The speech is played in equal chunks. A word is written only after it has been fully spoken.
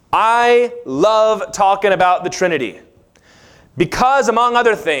I love talking about the Trinity because, among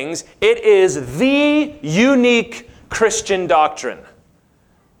other things, it is the unique Christian doctrine.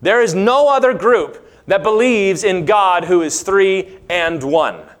 There is no other group that believes in God who is three and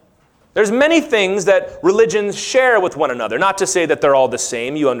one. There's many things that religions share with one another. Not to say that they're all the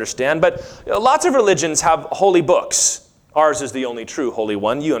same, you understand, but lots of religions have holy books. Ours is the only true holy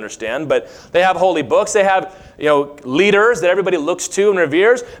one, you understand, but they have holy books. They have, leaders that everybody looks to and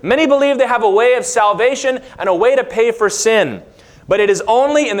reveres. Many believe they have a way of salvation and a way to pay for sin. But it is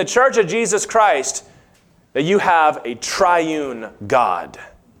only in the Church of Jesus Christ that you have a triune God.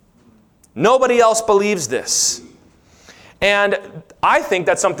 Nobody else believes this. And I think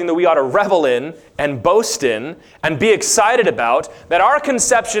that's something that we ought to revel in and boast in and be excited about, that our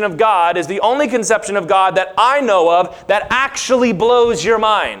conception of God is the only conception of God that I know of that actually blows your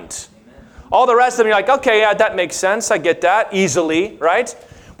mind. Amen. All the rest of them, you're like, okay, yeah, that makes sense. I get that easily, right?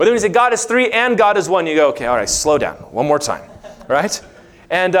 But then when you say God is three and God is one, you go, okay, all right, slow down. One more time, right?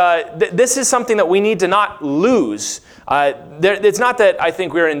 And this is something that we need to not lose. It's not that I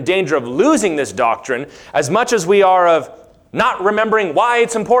think we're in danger of losing this doctrine as much as we are of not remembering why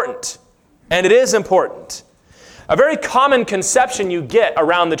it's important. And it is important. A very common conception you get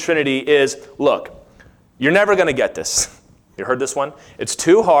around the Trinity is, look, you're never going to get this. You heard this one? It's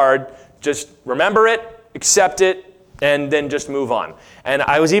too hard. Just remember it, accept it, and then just move on. And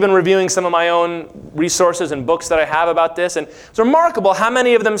I was even reviewing some of my own resources and books that I have about this, and it's remarkable how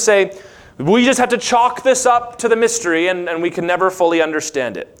many of them say, we just have to chalk this up to the mystery and we can never fully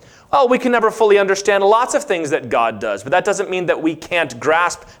understand it. Well, we can never fully understand lots of things that God does, but that doesn't mean that we can't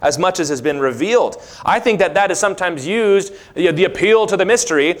grasp as much as has been revealed. I think that is sometimes used, the appeal to the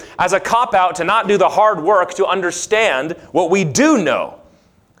mystery, as a cop-out to not do the hard work to understand what we do know.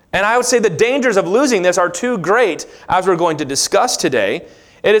 And I would say the dangers of losing this are too great, as we're going to discuss today.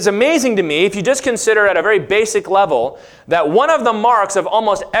 It is amazing to me, if you just consider at a very basic level, that one of the marks of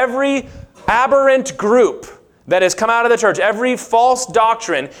almost every aberrant group that has come out of the church, every false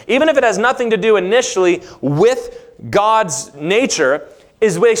doctrine, even if it has nothing to do initially with God's nature,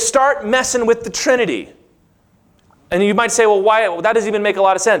 is they start messing with the Trinity. And you might say, well, why? Well, that doesn't even make a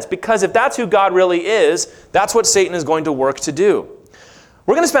lot of sense. Because if that's who God really is, that's what Satan is going to work to do.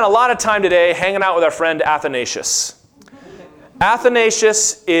 We're going to spend a lot of time today hanging out with our friend Athanasius.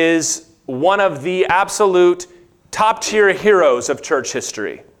 Athanasius is one of the absolute top-tier heroes of church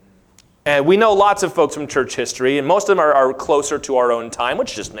history. And we know lots of folks from church history, and most of them are closer to our own time,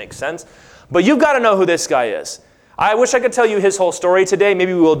 which just makes sense. But you've got to know who this guy is. I wish I could tell you his whole story today.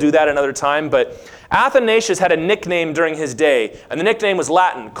 Maybe we will do that another time. But Athanasius had a nickname during his day, and the nickname was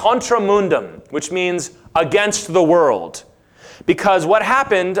Latin, contra mundum, which means against the world. Because what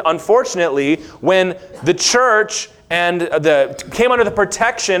happened, unfortunately, when the church came under the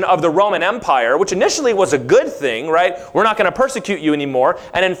protection of the Roman Empire, which initially was a good thing, right? We're not going to persecute you anymore.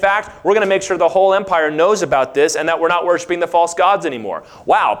 And in fact, we're going to make sure the whole empire knows about this and that we're not worshiping the false gods anymore.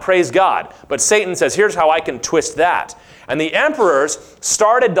 Wow, praise God. But Satan says, here's how I can twist that. And the emperors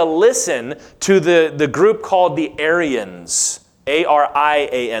started to listen to the group called the Arians.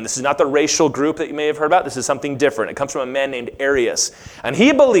 A-R-I-A-N. This is not the racial group that you may have heard about. This is something different. It comes from a man named Arius. And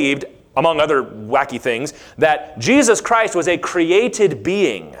he believed, among other wacky things, that Jesus Christ was a created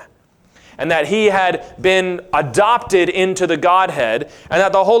being and that he had been adopted into the Godhead and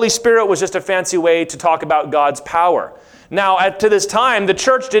that the Holy Spirit was just a fancy way to talk about God's power. Now, to this time, the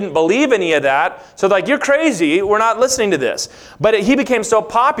church didn't believe any of that. So you're crazy. We're not listening to this. But he became so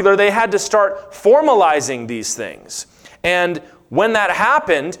popular, they had to start formalizing these things. And when that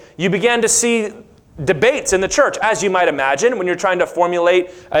happened, you began to see debates in the church, as you might imagine, when you're trying to formulate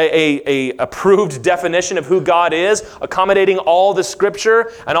a approved definition of who God is, accommodating all the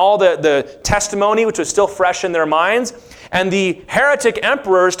scripture and all the testimony which was still fresh in their minds. And the heretic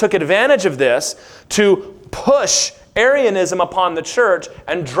emperors took advantage of this to push Arianism upon the church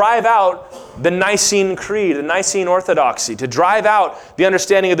and drive out the Nicene Creed, the Nicene Orthodoxy, to drive out the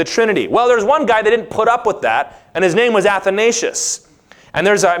understanding of the Trinity. Well, there's one guy that didn't put up with that, and his name was Athanasius. And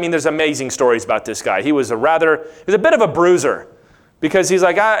there's amazing stories about this guy. He was a bit of a bruiser, because he's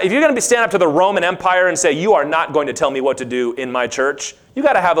like, if you're going to stand up to the Roman Empire and say, you are not going to tell me what to do in my church, you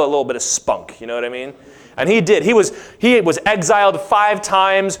got to have a little bit of spunk, you know what I mean? And he did. He was exiled 5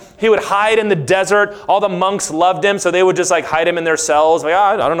 times. He would hide in the desert. All the monks loved him, so they would just hide him in their cells.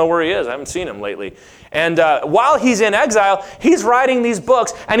 I don't know where he is. I haven't seen him lately. And while he's in exile, he's writing these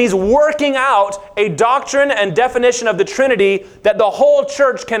books, and he's working out a doctrine and definition of the Trinity that the whole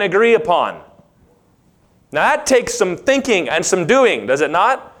church can agree upon. Now that takes some thinking and some doing, does it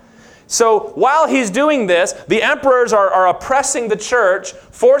not? So while he's doing this, the emperors are oppressing the church,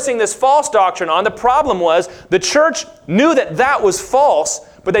 forcing this false doctrine on. The problem was the church knew that that was false,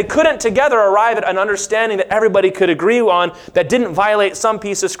 but they couldn't together arrive at an understanding that everybody could agree on that didn't violate some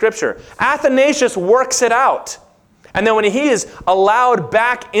piece of Scripture. Athanasius works it out. And then when he is allowed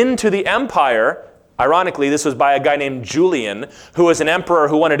back into the empire, ironically, this was by a guy named Julian, who was an emperor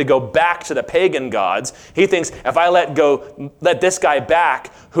who wanted to go back to the pagan gods. He thinks, if I let this guy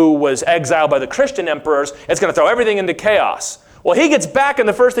back, who was exiled by the Christian emperors, it's going to throw everything into chaos. Well, he gets back, and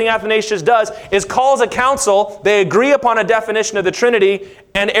the first thing Athanasius does is calls a council. They agree upon a definition of the Trinity,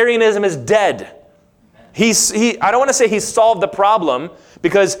 and Arianism is dead. I don't want to say he solved the problem,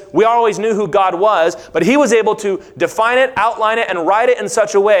 because we always knew who God was, but he was able to define it, outline it, and write it in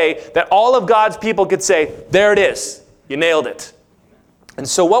such a way that all of God's people could say, there it is, you nailed it. And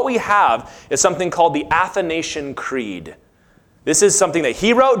so what we have is something called the Athanasian Creed. This is something that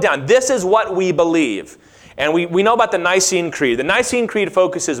he wrote down. This is what we believe. And we know about the Nicene Creed. The Nicene Creed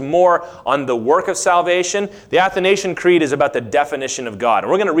focuses more on the work of salvation. The Athanasian Creed is about the definition of God.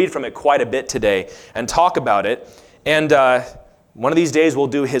 And we're going to read from it quite a bit today and talk about it. And one of these days we'll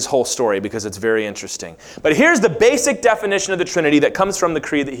do his whole story because it's very interesting. But here's the basic definition of the Trinity that comes from the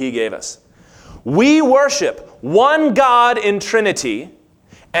creed that he gave us. We worship one God in Trinity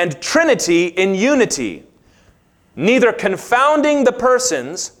and Trinity in unity, neither confounding the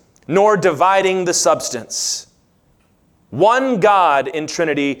persons nor dividing the substance. One God in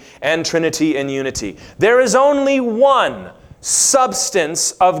Trinity and Trinity in unity. There is only one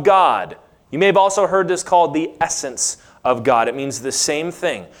substance of God. You may have also heard this called the essence of God. It means the same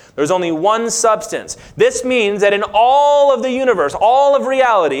thing. There's only one substance. This means that in all of the universe, all of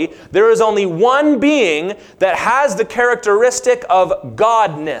reality, there is only one being that has the characteristic of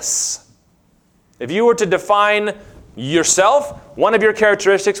godness. If you were to define yourself, one of your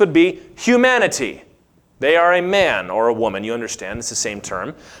characteristics would be humanity. They are a man or a woman. You understand, it's the same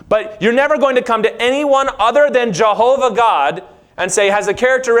term. But you're never going to come to anyone other than Jehovah God and say has the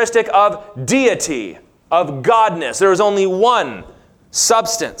characteristic of deity, of godness. There is only one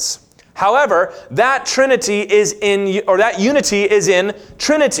substance. However, that Trinity is that unity is in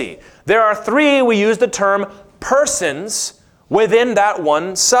Trinity. There are three, we use the term persons within that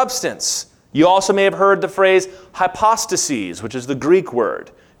one substance. You also may have heard the phrase hypostases, which is the Greek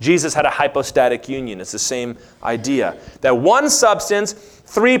word. Jesus had a hypostatic union. It's the same idea. That one substance,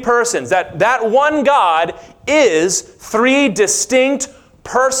 three persons. That one God is three distinct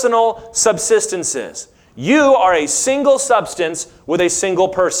personal subsistences. You are a single substance with a single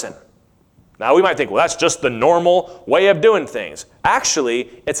person. Now we might think, well, that's just the normal way of doing things.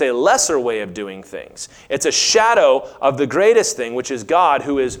 Actually, it's a lesser way of doing things. It's a shadow of the greatest thing, which is God,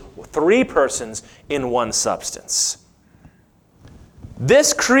 who is three persons in one substance.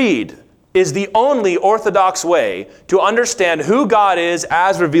 This creed is the only orthodox way to understand who God is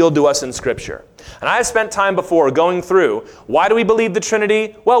as revealed to us in Scripture. And I have spent time before going through, why do we believe the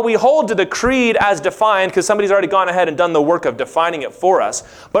Trinity? Well, we hold to the creed as defined because somebody's already gone ahead and done the work of defining it for us.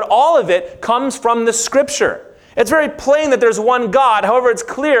 But all of it comes from the Scripture. It's very plain that there's one God. However, it's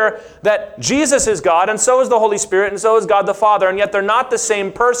clear that Jesus is God, and so is the Holy Spirit, and so is God the Father, and yet they're not the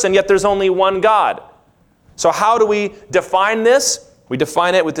same person, yet there's only one God. So how do we define this? We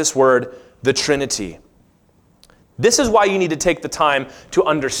define it with this word, the Trinity. This is why you need to take the time to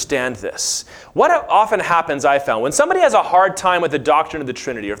understand this. What often happens, I found, when somebody has a hard time with the doctrine of the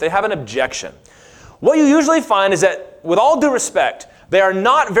Trinity, or if they have an objection, what you usually find is that, with all due respect, they are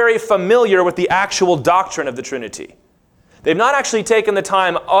not very familiar with the actual doctrine of the Trinity. They've not actually taken the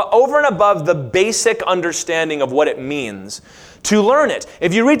time over and above the basic understanding of what it means to learn it.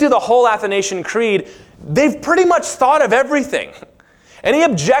 If you read through the whole Athanasian Creed, they've pretty much thought of everything. Any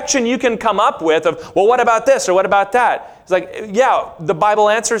objection you can come up with of, well, what about this or what about that? It's like, yeah, the Bible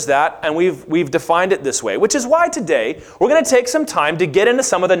answers that, and we've defined it this way, which is why today we're going to take some time to get into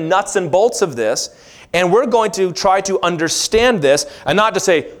some of the nuts and bolts of this, and we're going to try to understand this and not to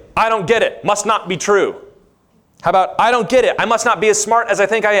say, I don't get it, must not be true. How about, I don't get it, I must not be as smart as I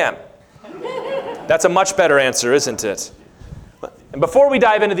think I am. That's a much better answer, isn't it? And before we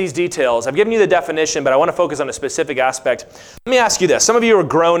dive into these details, I've given you the definition, but I want to focus on a specific aspect. Let me ask you this. Some of you are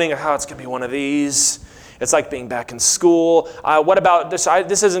groaning, oh, it's going to be one of these. It's like being back in school. What about this?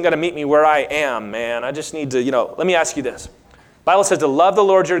 This isn't going to meet me where I am, man. I just need to, let me ask you this. The Bible says to love the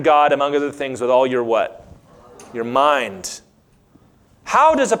Lord your God, among other things, with all your what? Your mind.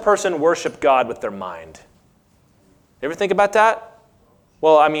 How does a person worship God with their mind? You ever think about that?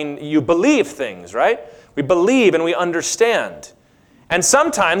 Well, I mean, you believe things, right? We believe and we understand. And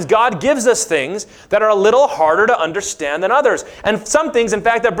sometimes God gives us things that are a little harder to understand than others. And some things, in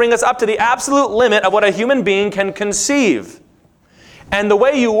fact, that bring us up to the absolute limit of what a human being can conceive. And the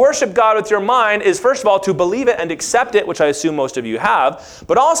way you worship God with your mind is, first of all, to believe it and accept it, which I assume most of you have,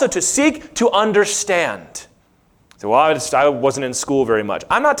 but also to seek to understand. So, well, I wasn't in school very much.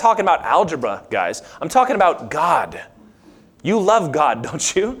 I'm not talking about algebra, guys. I'm talking about God. You love God,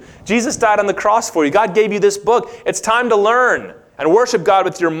 don't you? Jesus died on the cross for you. God gave you this book. It's time to learn and worship God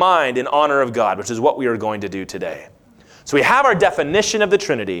with your mind in honor of God, which is what we are going to do today. So we have our definition of the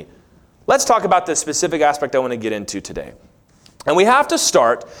Trinity. Let's talk about the specific aspect I want to get into today. And we have to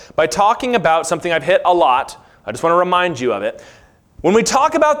start by talking about something I've hit a lot. I just want to remind you of it. When we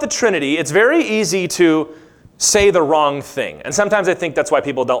talk about the Trinity, it's very easy to say the wrong thing. And sometimes I think that's why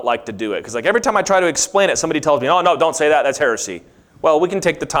people don't like to do it. Because every time I try to explain it, somebody tells me, oh, no, don't say that. That's heresy. Well, we can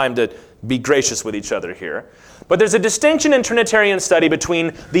take the time to be gracious with each other here. But there's a distinction in Trinitarian study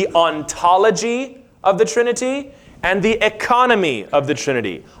between the ontology of the Trinity and the economy of the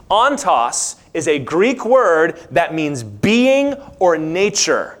Trinity. Ontos is a Greek word that means being or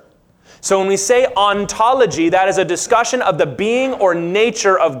nature. So when we say ontology, that is a discussion of the being or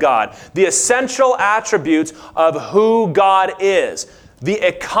nature of God, the essential attributes of who God is. The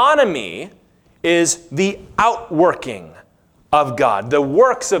economy is the outworking of God, the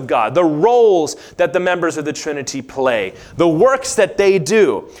works of God, the roles that the members of the Trinity play, the works that they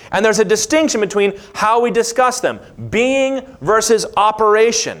do. And there's a distinction between how we discuss them, being versus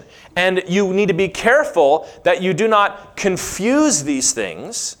operation. And you need to be careful that you do not confuse these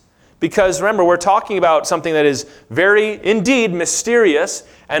things, because remember, we're talking about something that is very, indeed, mysterious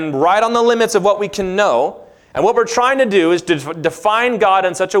and right on the limits of what we can know. And what we're trying to do is to define God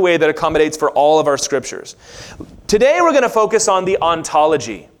in such a way that accommodates for all of our scriptures. Today we're going to focus on the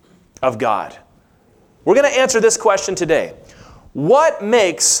ontology of God. We're going to answer this question today. What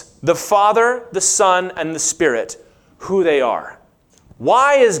makes the Father, the Son, and the Spirit who they are?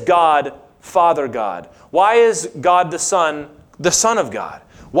 Why is God Father God? Why is God the Son of God?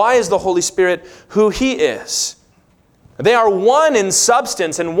 Why is the Holy Spirit who He is? They are one in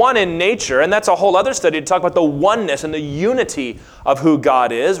substance and one in nature, and that's a whole other study to talk about the oneness and the unity of who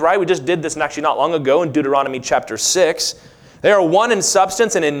God is, right? We just did this actually not long ago in Deuteronomy chapter 6. They are one in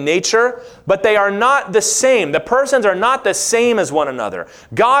substance and in nature, but they are not the same. The persons are not the same as one another.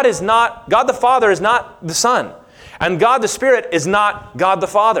 God the Father is not the Son, and God the Spirit is not God the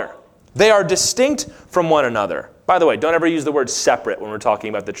Father. They are distinct from one another. By the way, don't ever use the word separate when we're talking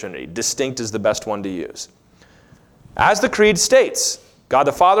about the Trinity. Distinct is the best one to use. As the Creed states, God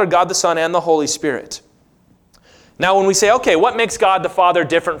the Father, God the Son, and the Holy Spirit. Now when we say, okay, what makes God the Father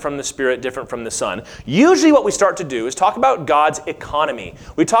different from the Spirit, different from the Son? Usually what we start to do is talk about God's economy.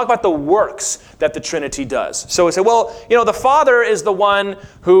 We talk about the works that the Trinity does. So we say, well, the Father is the one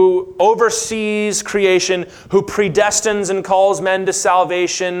who oversees creation, who predestines and calls men to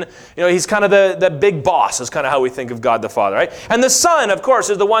salvation. He's kind of the big boss is kind of how we think of God the Father, right? And the Son, of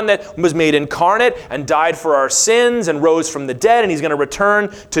course, is the one that was made incarnate and died for our sins and rose from the dead, and He's going to return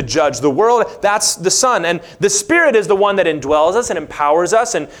to judge the world. That's the Son. And the Spirit is the one that indwells us and empowers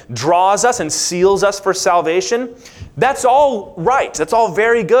us and draws us and seals us for salvation. That's all right. That's all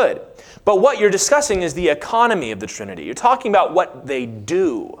very good. But what you're discussing is the economy of the Trinity. You're talking about what they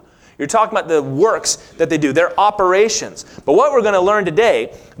do. You're talking about the works that they do, their operations. But what we're going to learn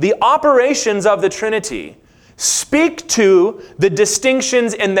today, the operations of the Trinity speak to the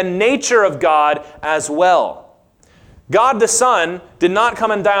distinctions in the nature of God as well. God the Son did not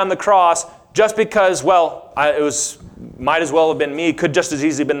come and die on the cross just because, might as well have been me, could just as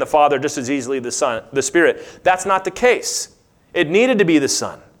easily have been the Father, just as easily the Son, the Spirit. That's not the case. It needed to be the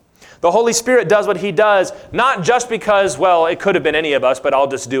Son. The Holy Spirit does what He does, not just because, it could have been any of us, but I'll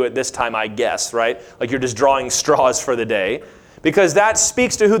just do it this time, I guess, right? Like you're just drawing straws for the day. Because that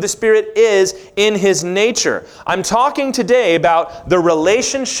speaks to who the Spirit is in His nature. I'm talking today about the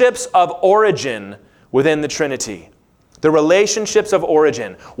relationships of origin within the Trinity. The relationships of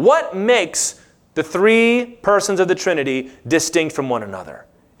origin. What makes the three persons of the Trinity distinct from one another?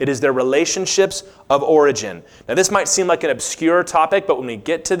 It is their relationships of origin. Now this might seem like an obscure topic, but when we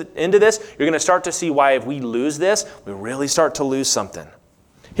get into this, you're going to start to see why if we lose this, we really start to lose something.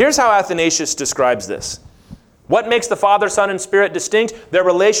 Here's how Athanasius describes this. What makes the Father, Son, and Spirit distinct? Their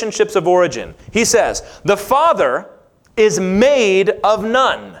relationships of origin. He says, the Father is made of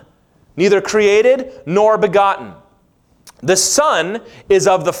none, neither created nor begotten. The Son is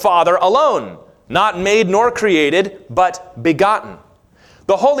of the Father alone, not made nor created, but begotten.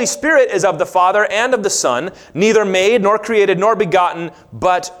 The Holy Spirit is of the Father and of the Son, neither made nor created nor begotten,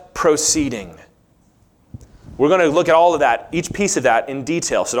 but proceeding. We're going to look at all of that, each piece of that in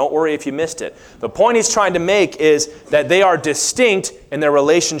detail, so don't worry if you missed it. The point he's trying to make is that they are distinct in their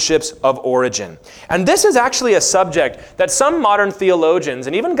relationships of origin. And this is actually a subject that some modern theologians,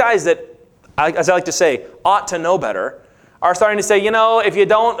 and even guys that, as I like to say, ought to know better, are starting to say, if you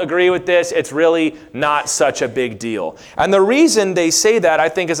don't agree with this, it's really not such a big deal. And the reason they say that, I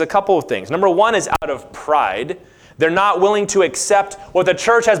think, is a couple of things. Number one is out of pride. They're not willing to accept what the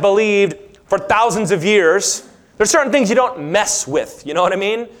church has believed for thousands of years. There's certain things you don't mess with, you know what I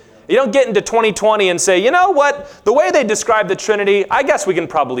mean? You don't get into 2020 and say, you know what, the way they describe the Trinity, I guess we can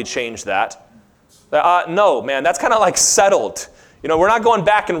probably change that. No, man, that's kind of like settled. We're not going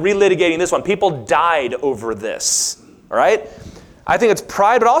back and relitigating this one. People died over this, all right? I think it's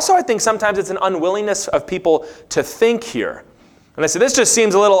pride, but also I think sometimes it's an unwillingness of people to think here. And I say, this just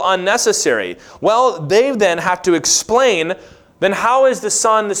seems a little unnecessary. Well, they then have to explain, then how is the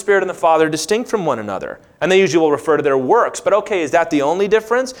Son, the Spirit, and the Father distinct from one another? And they usually will refer to their works. But okay, is that the only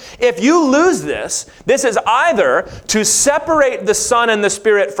difference? If you lose this is either to separate the Son and the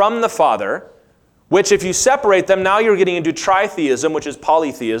Spirit from the Father, which if you separate them, now you're getting into tritheism, which is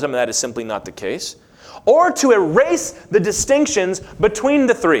polytheism, and that is simply not the case. Or to erase the distinctions between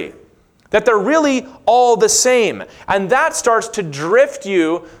the three, that they're really all the same. And that starts to drift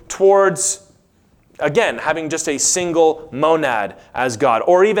you towards, again, having just a single monad as God,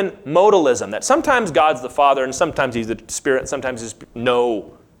 or even modalism, that sometimes God's the Father and sometimes He's the Spirit, and sometimes He's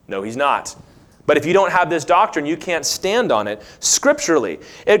no, He's not. But if you don't have this doctrine, you can't stand on it scripturally.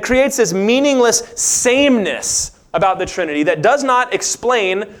 It creates this meaningless sameness about the Trinity that does not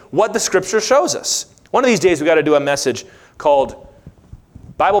explain what the Scripture shows us. One of these days, we've got to do a message called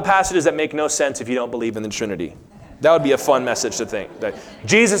Bible Passages That Make No Sense If You Don't Believe in the Trinity. That would be a fun message to think. That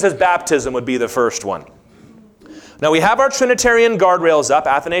Jesus' baptism would be the first one. Now we have our Trinitarian guardrails up.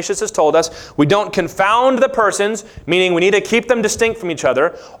 Athanasius has told us we don't confound the persons, meaning we need to keep them distinct from each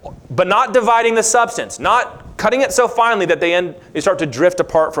other, but not dividing the substance, not cutting it so finely that they start to drift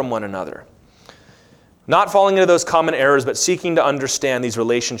apart from one another. Not falling into those common errors, but seeking to understand these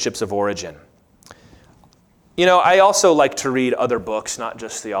relationships of origin. I also like to read other books, not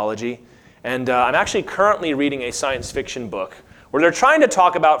just theology. And I'm actually currently reading a science fiction book where they're trying to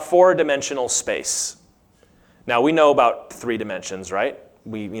talk about four-dimensional space. Now, we know about 3 dimensions, right?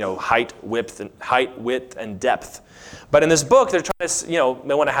 Height, width, and depth. But in this book, they're trying to,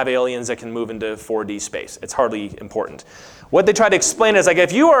 they want to have aliens that can move into 4D space. It's hardly important. What they try to explain is, like,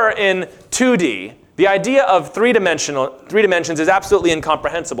 if you are in 2D, the idea of 3 dimensions is absolutely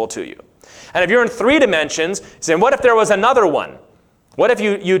incomprehensible to you. And if you're in 3 dimensions, then what if there was another one? What if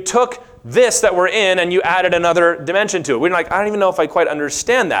you took this that we're in and you added another dimension to it? We're like, I don't even know if I quite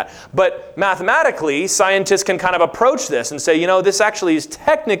understand that. But mathematically, scientists can kind of approach this and say, this actually is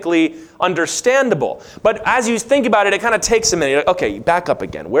technically understandable. But as you think about it, it kind of takes a minute. You're like, okay, back up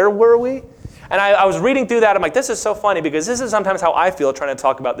again. Where were we? And I was reading through that. I'm like, this is so funny because this is sometimes how I feel trying to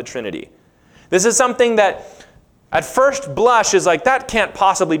talk about the Trinity. This is something that at first blush is like, that can't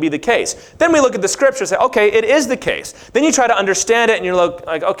possibly be the case. Then we look at the Scripture and say, okay, it is the case. Then you try to understand it and you're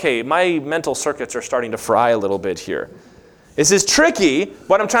like, okay, my mental circuits are starting to fry a little bit here. This is tricky.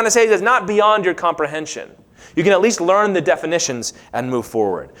 What I'm trying to say is it's not beyond your comprehension. You can at least learn the definitions and move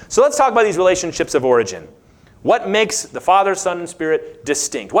forward. So let's talk about these relationships of origin. What makes the Father, Son, and Spirit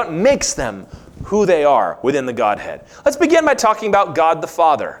distinct? What makes them who they are within the Godhead? Let's begin by talking about God the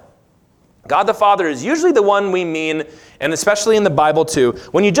Father. God the Father is usually the one we mean, and especially in the Bible too,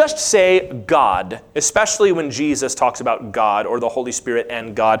 when you just say God, especially when Jesus talks about God or the Holy Spirit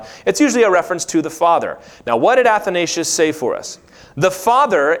and God, it's usually a reference to the Father. Now, what did Athanasius say for us? The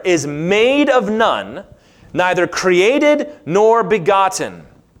Father is made of none, neither created nor begotten.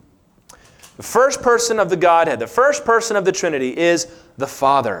 The first person of the Godhead, the first person of the Trinity is the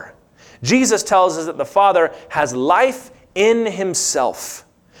Father. Jesus tells us that the Father has life in Himself.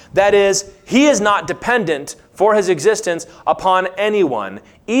 That is, He is not dependent for His existence upon anyone,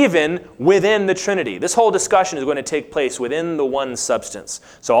 even within the Trinity. This whole discussion is going to take place within the one substance.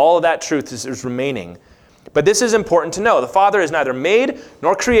 So all of that truth is remaining. But this is important to know. The Father is neither made,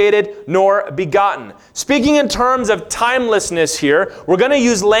 nor created, nor begotten. Speaking in terms of timelessness here, we're going to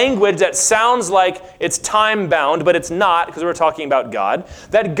use language that sounds like it's time-bound, but it's not, because we're talking about God.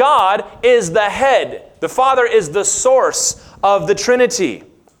 That God is the head. The Father is the source of the Trinity.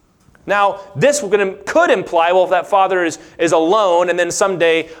 Now, this could imply, well, if that Father is alone, and then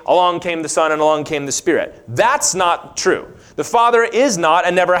someday along came the Son and along came the Spirit. That's not true. The Father is not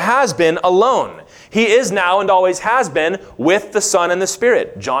and never has been alone. He is now and always has been with the Son and the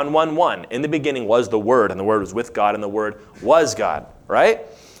Spirit. John 1:1. In the beginning was the Word, and the Word was with God, and the Word was God. Right?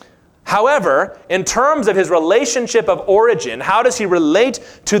 However, in terms of his relationship of origin, how does he relate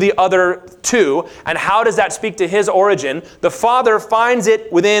to the other two, and how does that speak to his origin? The Father finds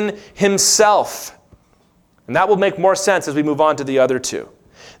it within himself. And that will make more sense as we move on to the other two.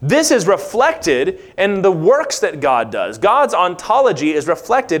 This is reflected in the works that God does. God's ontology is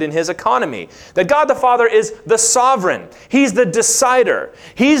reflected in his economy. That God the Father is the sovereign. He's the decider.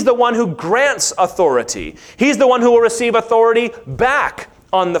 He's the one who grants authority. He's the one who will receive authority back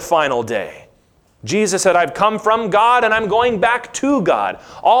on the final day. Jesus said, I've come from God and I'm going back to God.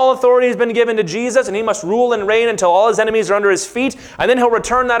 All authority has been given to Jesus, and he must rule and reign until all his enemies are under his feet, and then he'll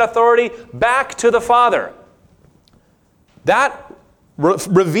return that authority back to the Father. That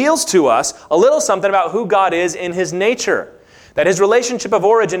reveals to us a little something about who God is in his nature. That his relationship of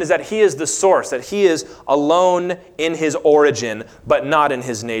origin is that he is the source, that he is alone in his origin, but not in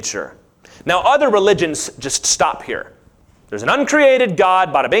his nature. Now, other religions just stop here. There's an uncreated God,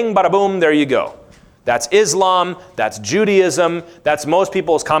 bada bing, bada boom, there you go. That's Islam, that's Judaism, that's most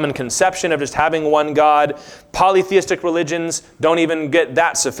people's common conception of just having one God. Polytheistic religions don't even get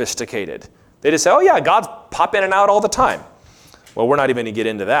that sophisticated. They just say, oh yeah, gods pop in and out all the time. Well, we're not even going to get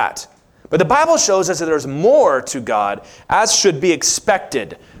into that. But the Bible shows us that there's more to God, as should be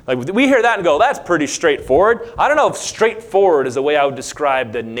expected. Like, we hear that and go, that's pretty straightforward. I don't know if straightforward is the way I would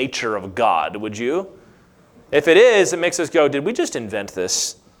describe the nature of God, would you? If it is, it makes us go, did we just invent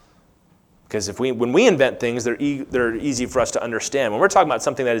this? Because when we invent things, they're easy for us to understand. When we're talking about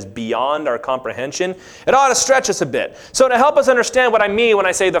something that is beyond our comprehension, it ought to stretch us a bit. So to help us understand what I mean when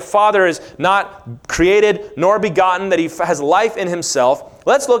I say the Father is not created nor begotten, that he has life in himself,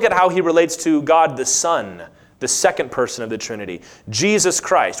 let's look at how he relates to God the Son, the second person of the Trinity, Jesus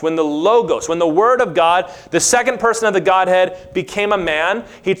Christ. When the Logos, when the Word of God, the second person of the Godhead, became a man,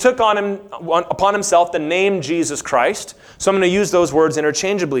 he took upon himself the name Jesus Christ. So I'm going to use those words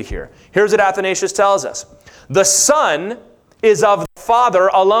interchangeably here. Here's what Athanasius tells us. The Son is of the Father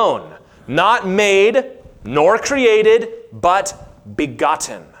alone, not made nor created, but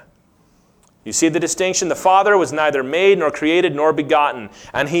begotten. You see the distinction? The Father was neither made nor created nor begotten,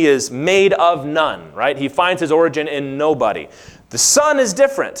 and he is made of none, right? He finds his origin in nobody. The Son is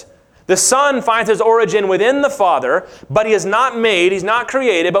different. The Son finds his origin within the Father, but he is not made, he's not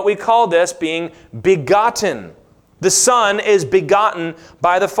created, but we call this being begotten. The Son is begotten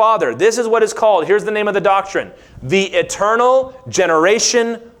by the Father. This is what is called, here's the name of the doctrine, the eternal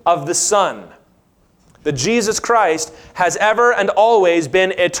generation of the Son. That Jesus Christ has ever and always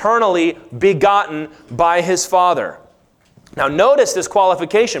been eternally begotten by his Father. Now notice this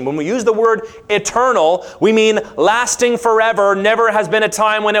qualification. When we use the word eternal, we mean lasting forever. Never has been a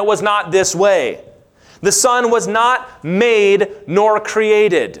time when it was not this way. The Son was not made nor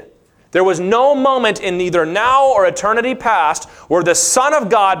created. There was no moment in either now or eternity past where the Son of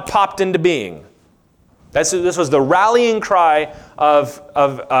God popped into being. This was the rallying cry of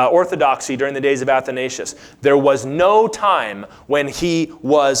orthodoxy during the days of Athanasius. There was no time when he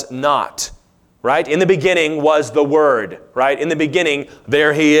was not. Right? In the beginning was the Word. Right? In the beginning,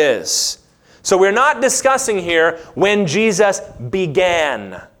 there he is. So we're not discussing here when Jesus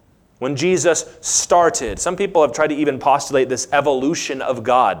began, when Jesus started. Some people have tried to even postulate this evolution of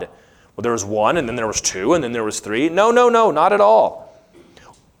God. Well, there was one, and then there was two, and then there was three. No, not at all.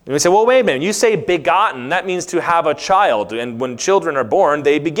 And we say, well, wait a minute. You say begotten, that means to have a child. And when children are born,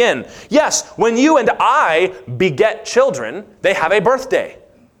 they begin. Yes, when you and I beget children, they have a birthday.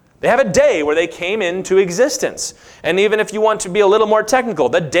 They have a day where they came into existence. And even if you want to be a little more technical,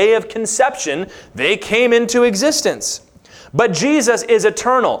 the day of conception, they came into existence. But Jesus is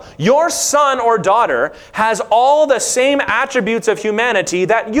eternal. Your son or daughter has all the same attributes of humanity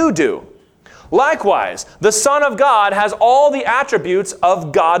that you do. Likewise, the Son of God has all the attributes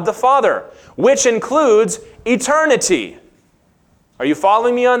of God the Father, which includes eternity. Are you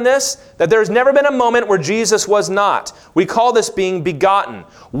following me on this? That there's never been a moment where Jesus was not. We call this being begotten.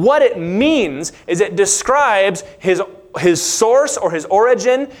 What it means is it describes his source or his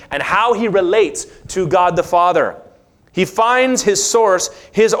origin and how he relates to God the Father. He finds his source,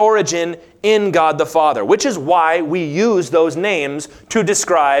 his origin in God the Father, which is why we use those names to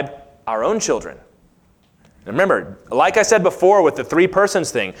describe our own children. And remember, like I said before with the three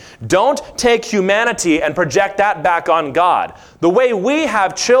persons thing, don't take humanity and project that back on God. The way we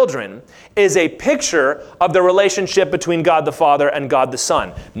have children is a picture of the relationship between God the Father and God the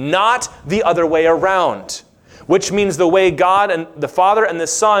Son, not the other way around. which means the way God and the Father and the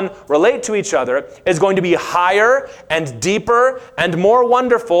Son relate to each other is going to be higher and deeper and more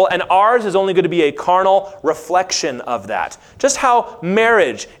wonderful, and ours is only going to be a carnal reflection of that. Just how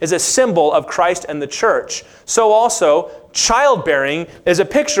marriage is a symbol of Christ and the church, so also childbearing is a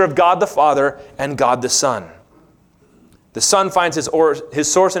picture of God the Father and God the Son. The Son finds his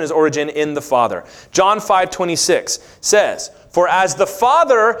source and his origin in the Father. John 5:26 says, "For as the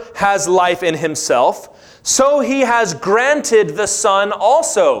Father has life in himself, so he has granted the Son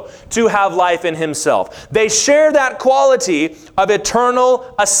also to have life in himself." They share that quality of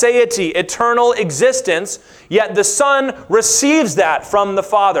eternal aseity, eternal existence, yet the Son receives that from the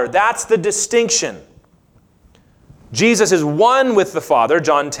Father. That's the distinction. Jesus is one with the Father,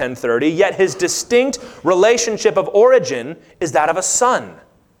 John 10:30, yet his distinct relationship of origin is that of a son.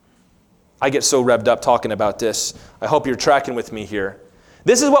 I get so revved up talking about this. I hope you're tracking with me here.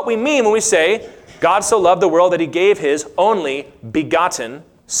 This is what we mean when we say, God so loved the world that he gave his only begotten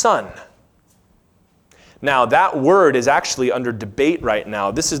Son. Now, that word is actually under debate right now.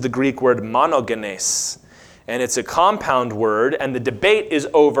 This is the Greek word monogenes. And it's a compound word, and the debate is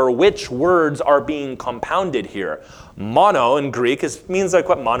over which words are being compounded here. Mono in Greek means like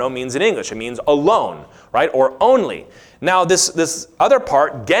what mono means in English. It means alone, right? Or only. Now, this other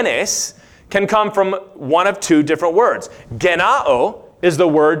part, genes, can come from one of two different words. Genao is the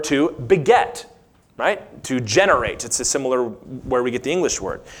word to beget, right? To generate. It's a similar where we get the English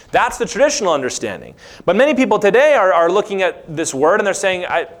word. That's the traditional understanding. But many people today are looking at this word, and they're saying,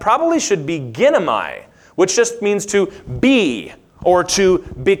 it probably should be ginomai, which just means to be or to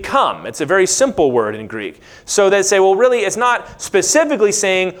become. It's a very simple word in Greek. So they say, well, really, it's not specifically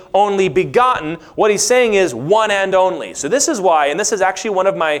saying only begotten. What he's saying is one and only. So this is why, and this is actually one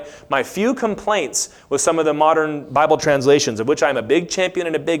of my few complaints with some of the modern Bible translations, of which I'm a big champion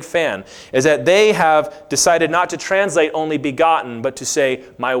and a big fan, is that they have decided not to translate only begotten, but to say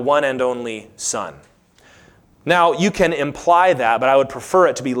my one and only Son. Now, you can imply that, but I would prefer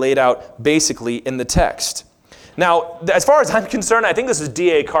it to be laid out basically in the text. Now, as far as I'm concerned, I think this is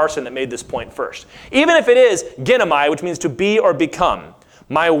D.A. Carson that made this point first. Even if it is ginomai, which means to be or become,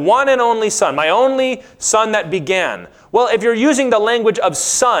 my one and only Son, my only Son that began. Well, if you're using the language of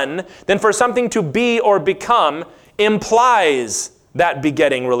son, then for something to be or become implies that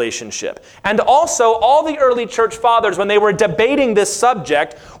begetting relationship. And also, all the early church fathers, when they were debating this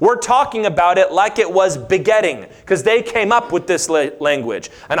subject, were talking about it like it was begetting, because they came up with this language.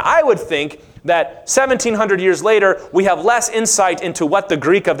 And I would think that 1700 years later, we have less insight into what the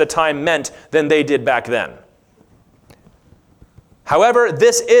Greek of the time meant than they did back then. However,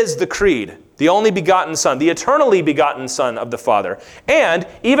 this is the creed, the only begotten Son, the eternally begotten Son of the Father. And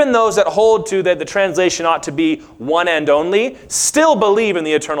even those that hold to that the translation ought to be one and only still believe in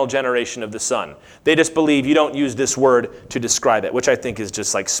the eternal generation of the Son. They just believe you don't use this word to describe it, which I think is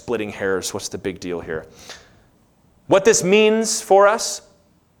just like splitting hairs. What's the big deal here? What this means for us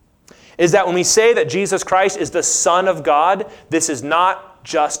is that when we say that Jesus Christ is the Son of God, this is not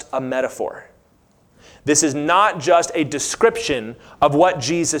just a metaphor. This is not just a description of what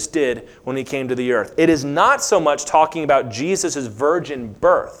Jesus did when he came to the earth. It is not so much talking about Jesus' virgin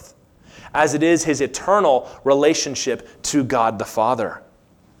birth as it is his eternal relationship to God the Father.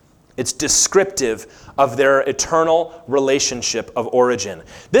 It's descriptive of their eternal relationship of origin.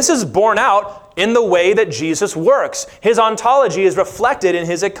 This is borne out in the way that Jesus works. His ontology is reflected in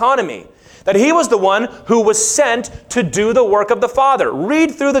his economy. That he was the one who was sent to do the work of the Father.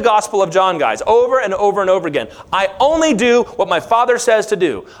 Read through the Gospel of John, guys, over and over and over again. I only do what my Father says to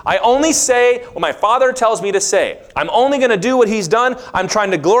do. I only say what my Father tells me to say. I'm only going to do what he's done. I'm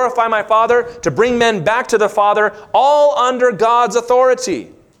trying to glorify my Father, to bring men back to the Father, all under God's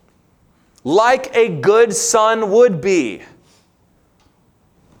authority. Like a good son would be.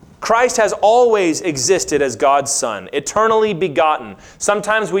 Christ has always existed as God's Son, eternally begotten.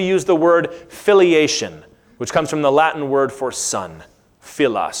 Sometimes we use the word filiation, which comes from the Latin word for son,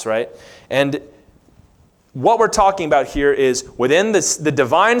 philos, right? And what we're talking about here is within the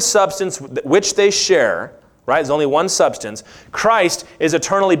divine substance which they share, right? There's only one substance. Christ is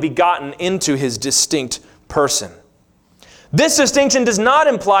eternally begotten into his distinct person. This distinction does not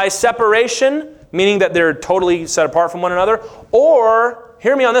imply separation, meaning that they're totally set apart from one another, or,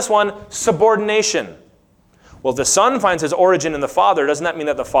 hear me on this one, subordination. Well, if the Son finds his origin in the Father, doesn't that mean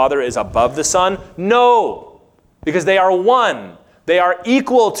that the Father is above the Son? No, because they are one. They are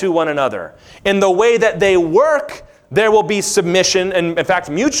equal to one another. In the way that they work, there will be submission, and in fact,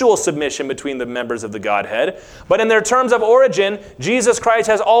 mutual submission between the members of the Godhead. But in their terms of origin, Jesus Christ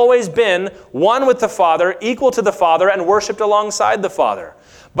has always been one with the Father, equal to the Father, and worshipped alongside the Father.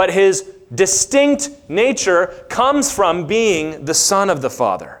 but his distinct nature comes from being the Son of the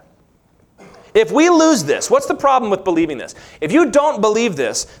Father. If we lose this, what's the problem with believing this? If you don't believe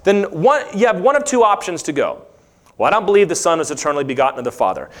this, then you have one of two options to go. Well, I don't believe the Son is eternally begotten of the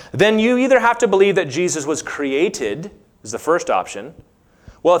Father. Then you either have to believe that Jesus was created, is the first option.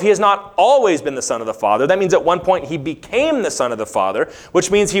 Well, if he has not always been the Son of the Father, that means at one point he became the Son of the Father, which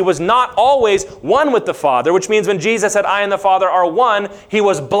means he was not always one with the Father, which means when Jesus said, I and the Father are one, he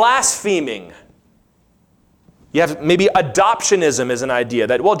was blaspheming. You have maybe adoptionism is an idea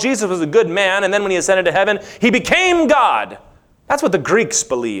that, well, Jesus was a good man, and then when he ascended to heaven, he became God. That's what the Greeks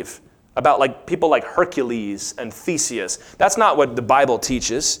believe about people like Hercules and Theseus. That's not what the Bible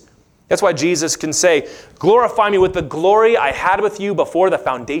teaches. That's why Jesus can say, glorify me with the glory I had with you before the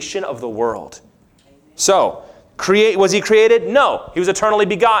foundation of the world. So, was he created? No, he was eternally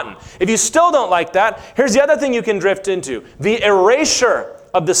begotten. If you still don't like that, here's the other thing you can drift into, the erasure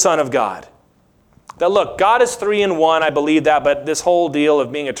of the Son of God. That look, God is 3 in 1, I believe that, but this whole deal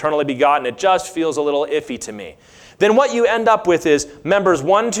of being eternally begotten, it just feels a little iffy to me. Then what you end up with is members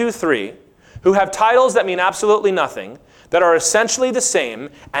 1, 2, 3, who have titles that mean absolutely nothing, that are essentially the same,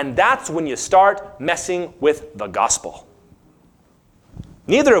 and that's when you start messing with the gospel.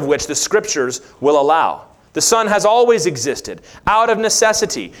 Neither of which the scriptures will allow. The Son has always existed, out of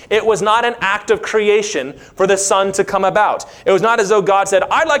necessity. It was not an act of creation for the Son to come about. It was not as though God said,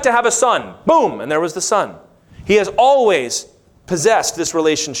 I'd like to have a son. Boom, and there was the Son. He has always possessed this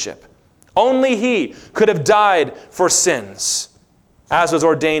relationship. Only he could have died for sins, as was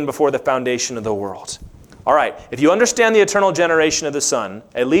ordained before the foundation of the world. All right, if you understand the eternal generation of the Son,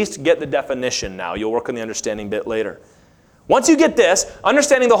 at least get the definition now. You'll work on the understanding bit later. Once you get this,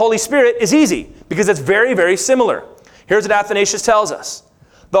 understanding the Holy Spirit is easy because it's very, very similar. Here's what Athanasius tells us.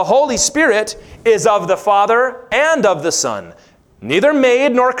 The Holy Spirit is of the Father and of the Son, neither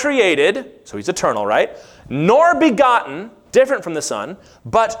made nor created, so he's eternal, right? Nor begotten, different from the Son,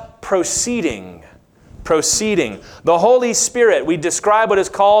 but proceeding. Proceeding. The Holy Spirit, we describe what is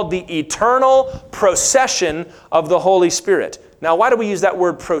called the eternal procession of the Holy Spirit. Now, why do we use that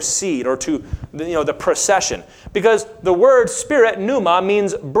word proceed or the procession? Because the word spirit, pneuma,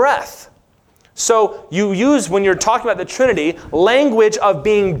 means breath. So you use, when you're talking about the Trinity, language of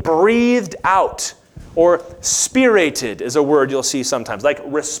being breathed out, or spirated is a word you'll see sometimes, like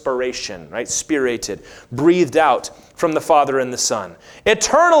respiration, right? Spirated, breathed out from the Father and the Son.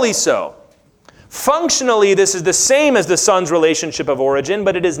 Eternally so. Functionally, this is the same as the Son's relationship of origin,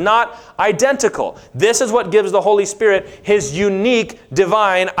 but it is not identical. This is what gives the Holy Spirit his unique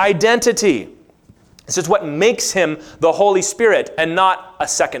divine identity. This is what makes him the Holy Spirit and not a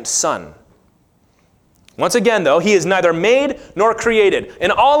second son. Once again, though, he is neither made nor created.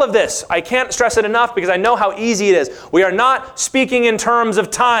 In all of this, I can't stress it enough because I know how easy it is. We are not speaking in terms of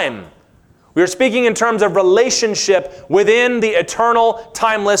time. We are speaking in terms of relationship within the eternal,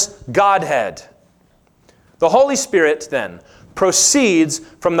 timeless Godhead. The Holy Spirit, then, proceeds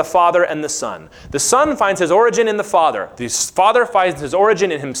from the Father and the Son. The Son finds his origin in the Father. The Father finds his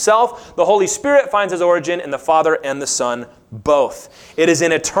origin in himself. The Holy Spirit finds his origin in the Father and the Son, both. It is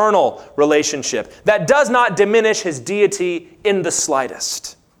an eternal relationship that does not diminish his deity in the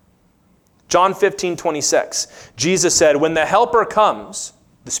slightest. John 15:26, Jesus said, when the Helper comes,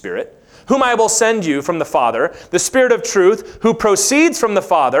 the Spirit, whom I will send you from the Father, the Spirit of truth, who proceeds from the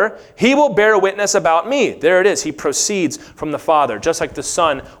Father, he will bear witness about me. There it is. He proceeds from the Father, just like the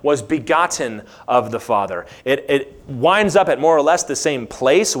Son was begotten of the Father. It winds up at more or less the same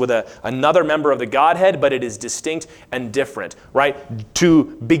place with another member of the Godhead, but it is distinct and different, right?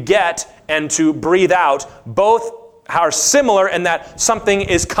 To beget and to breathe out both are similar in that something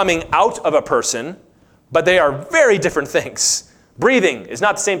is coming out of a person, but they are very different things. Breathing is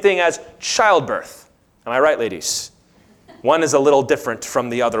not the same thing as childbirth. Am I right, ladies? One is a little different from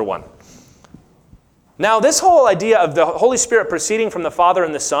the other one. Now, this whole idea of the Holy Spirit proceeding from the Father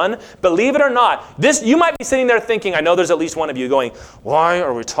and the Son, believe it or not, you might be sitting there thinking, I know there's at least one of you going, why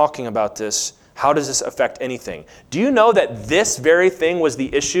are we talking about this? How does this affect anything? Do you know that this very thing was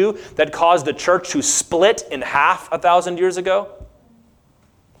the issue that caused the church to split in half 1,000 years ago?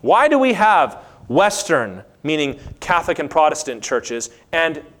 Why do we have Western, meaning Catholic and Protestant churches,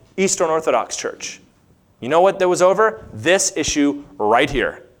 and Eastern Orthodox Church? You know what that was over? This issue right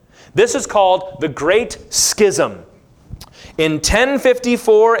here. This is called the Great Schism. In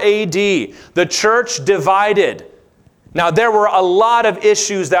 1054 AD, the church divided. Now, there were a lot of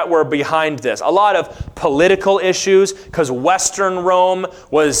issues that were behind this, a lot of political issues, because Western Rome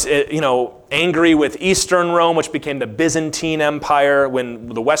was, angry with Eastern Rome, which became the Byzantine Empire when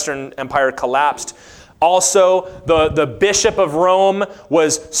the Western Empire collapsed. Also, the Bishop of Rome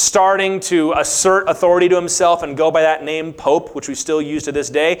was starting to assert authority to himself and go by that name, Pope, which we still use to this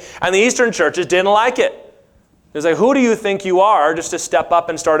day. And the Eastern churches didn't like it. It was like, who do you think you are just to step up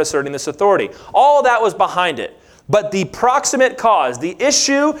and start asserting this authority? All that was behind it. But the proximate cause, the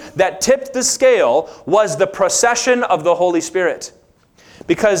issue that tipped the scale, was the procession of the Holy Spirit.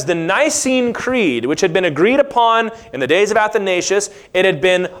 Because the Nicene Creed, which had been agreed upon in the days of Athanasius, it had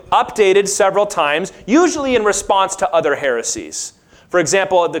been updated several times, usually in response to other heresies. For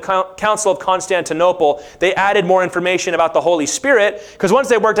example, at the Council of Constantinople, they added more information about the Holy Spirit, because once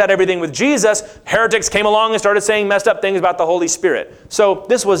they worked out everything with Jesus, heretics came along and started saying messed up things about the Holy Spirit. So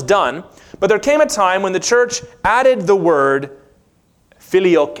this was done. But there came a time when the church added the word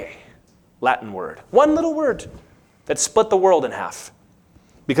filioque, Latin word. One little word that split the world in half.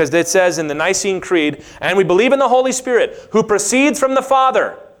 Because it says in the Nicene Creed, and we believe in the Holy Spirit, who proceeds from the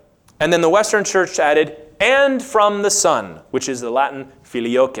Father. And then the Western Church added, and from the Son, which is the Latin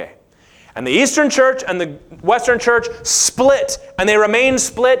filioque. And the Eastern Church and the Western Church split, and they remain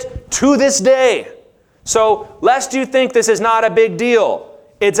split to this day. So, lest you think this is not a big deal,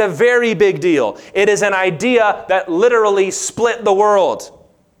 it's a very big deal. It is an idea that literally split the world.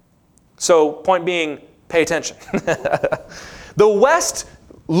 So, point being, pay attention. The West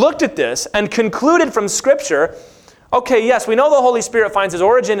looked at this and concluded from Scripture, okay, yes, we know the Holy Spirit finds his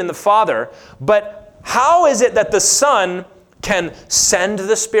origin in the Father, but how is it that the Son can send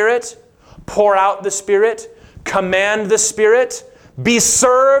the Spirit, pour out the Spirit, command the Spirit, be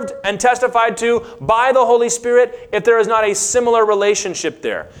served and testified to by the Holy Spirit if there is not a similar relationship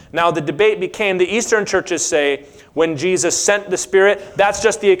there? Now, the debate became, the Eastern churches say, when Jesus sent the Spirit, that's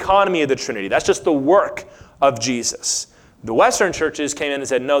just the economy of the Trinity. That's just the work of Jesus. The Western churches came in and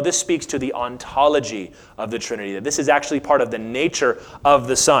said, no, this speaks to the ontology of the Trinity, that this is actually part of the nature of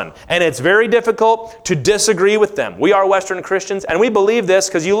the Son. And it's very difficult to disagree with them. We are Western Christians, and we believe this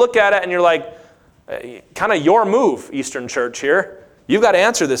because you look at it and you're like, kind of your move, Eastern Church here. You've got to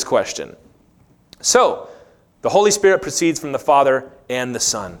answer this question. So, the Holy Spirit proceeds from the Father and the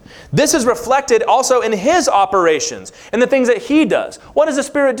Son. This is reflected also in his operations and the things that he does. What does the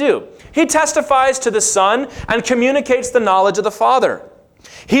Spirit do? He testifies to the Son and communicates the knowledge of the Father.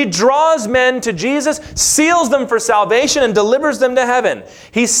 He draws men to Jesus, seals them for salvation, and delivers them to heaven.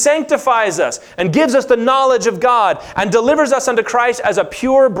 He sanctifies us and gives us the knowledge of God and delivers us unto Christ as a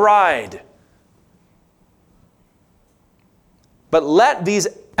pure bride. But let these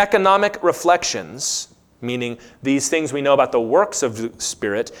economic reflections, meaning these things we know about the works of the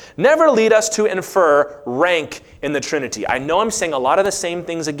Spirit, never lead us to infer rank in the Trinity. I know I'm saying a lot of the same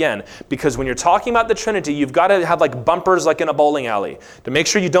things again, because when you're talking about the Trinity, you've got to have like bumpers like in a bowling alley to make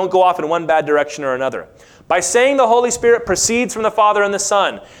sure you don't go off in one bad direction or another. By saying the Holy Spirit proceeds from the Father and the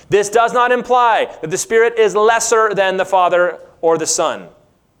Son, this does not imply that the Spirit is lesser than the Father or the Son.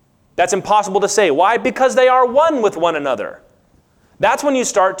 That's impossible to say. Why? Because they are one with one another. That's when you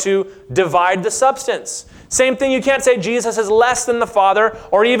start to divide the substance. Same thing, you can't say Jesus is less than the Father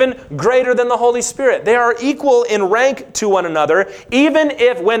or even greater than the Holy Spirit. They are equal in rank to one another, even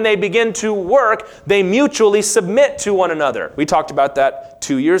if when they begin to work, they mutually submit to one another. We talked about that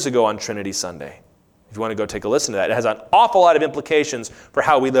 2 years ago on Trinity Sunday. If you want to go take a listen to that, it has an awful lot of implications for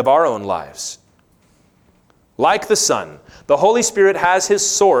how we live our own lives. Like the Son, the Holy Spirit has his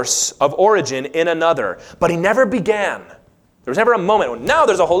source of origin in another, but he never began. There was never a moment when now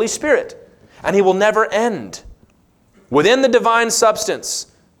there's a Holy Spirit, and he will never end. Within the divine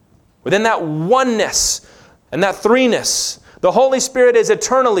substance, within that oneness and that threeness, the Holy Spirit is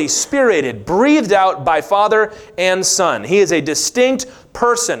eternally spirited, breathed out by Father and Son. He is a distinct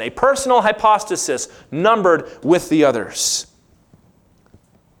person, a personal hypostasis numbered with the others.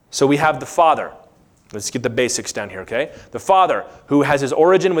 So we have the Father. Let's get the basics down here, okay? The Father, who has his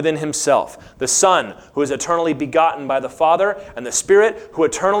origin within himself. The Son, who is eternally begotten by the Father. And the Spirit, who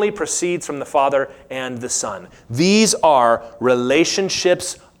eternally proceeds from the Father and the Son. These are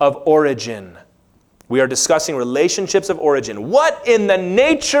relationships of origin. We are discussing relationships of origin. What in the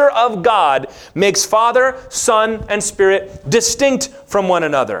nature of God makes Father, Son, and Spirit distinct from one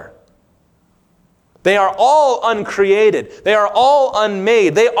another? They are all uncreated. They are all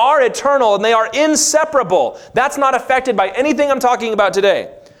unmade. They are eternal and they are inseparable. That's not affected by anything I'm talking about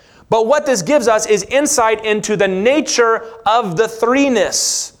today. But what this gives us is insight into the nature of the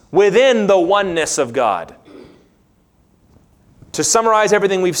threeness within the oneness of God. To summarize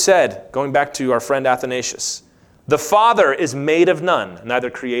everything we've said, going back to our friend Athanasius, the Father is made of none,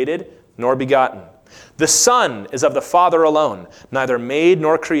 neither created nor begotten. The Son is of the Father alone, neither made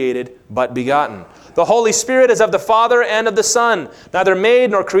nor created, but begotten. The Holy Spirit is of the Father and of the Son, neither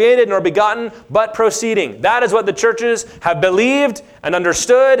made nor created nor begotten, but proceeding. That is what the churches have believed and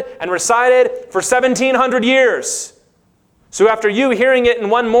understood and recited for 1,700 years. So after you hearing it in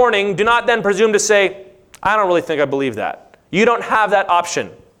one morning, do not then presume to say, I don't really think I believe that. You don't have that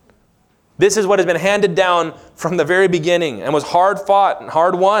option. This is what has been handed down from the very beginning and was hard fought and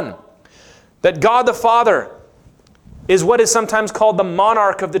hard won. That God the Father is what is sometimes called the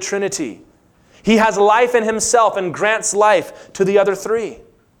monarch of the Trinity. He has life in himself and grants life to the other three.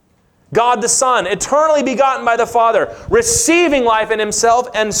 God the Son, eternally begotten by the Father, receiving life in himself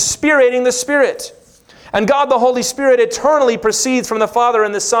and spirating the Spirit. And God the Holy Spirit eternally proceeds from the Father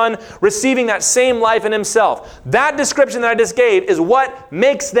and the Son, receiving that same life in himself. That description that I just gave is what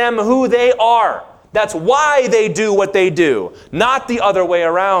makes them who they are. That's why they do what they do, not the other way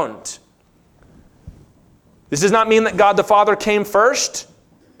around. This does not mean that God the Father came first.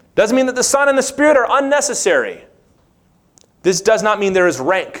 Doesn't mean that the Son and the Spirit are unnecessary. This does not mean there is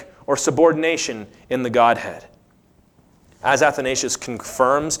rank or subordination in the Godhead. As Athanasius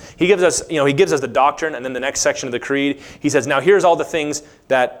confirms, he gives us the doctrine, and then the next section of the creed, he says, now here's all the things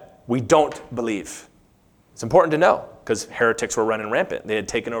that we don't believe. It's important to know, because heretics were running rampant. They had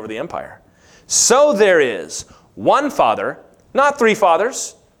taken over the empire. So there is one Father, not three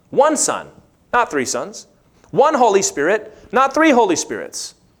fathers, one Son, not three sons, one Holy Spirit, not three Holy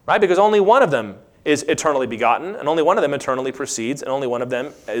Spirits, right? Because only one of them is eternally begotten, and only one of them eternally proceeds, and only one of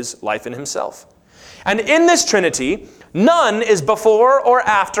them is life in himself. And in this Trinity, none is before or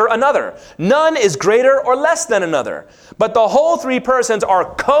after another. None is greater or less than another. But the whole three persons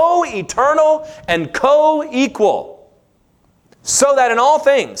are co-eternal and co-equal. So that in all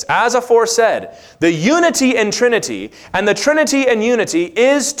things, as aforesaid, the unity in Trinity and the Trinity in unity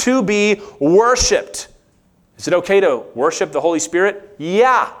is to be worshipped. Is it okay to worship the Holy Spirit?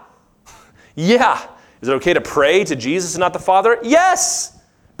 Yeah. Yeah. Is it okay to pray to Jesus and not the Father? Yes.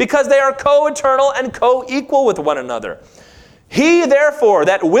 Because they are co-eternal and co-equal with one another. He, therefore,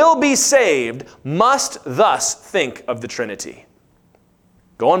 that will be saved must thus think of the Trinity.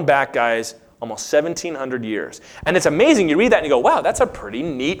 Going back, guys, almost 1,700 years. And it's amazing. You read that and you go, wow, that's a pretty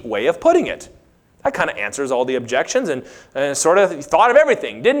neat way of putting it. That kind of answers all the objections and sort of thought of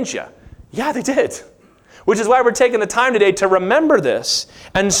everything, didn't you? Yeah, they did. Which is why we're taking the time today to remember this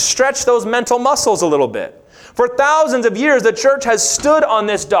and stretch those mental muscles a little bit. For thousands of years, the church has stood on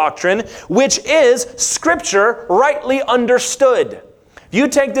this doctrine, which is Scripture rightly understood. If you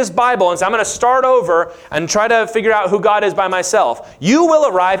take this Bible and say, I'm going to start over and try to figure out who God is by myself, you will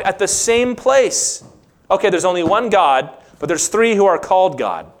arrive at the same place. Okay, there's only one God, but there's three who are called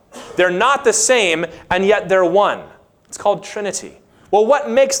God. They're not the same, and yet they're one. It's called Trinity. Well, what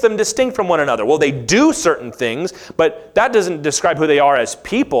makes them distinct from one another? Well, they do certain things, but that doesn't describe who they are as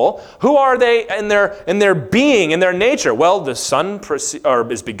people. Who are they in their being, in their nature? Well, the Son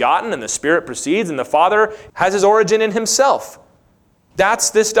is begotten, and the Spirit proceeds, and the Father has his origin in himself. That's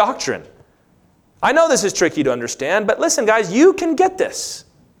this doctrine. I know this is tricky to understand, but listen, guys, you can get this.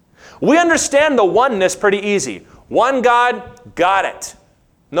 We understand the oneness pretty easy. One God, got it.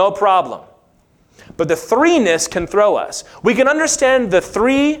 No problem. But the threeness can throw us. We can understand the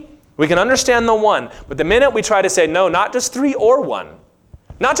three, we can understand the one, but the minute we try to say, no, not just three or one,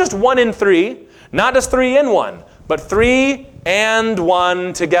 not just one in three, not just three in one, but three and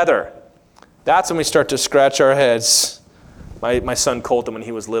one together, that's when we start to scratch our heads. My son Colton, when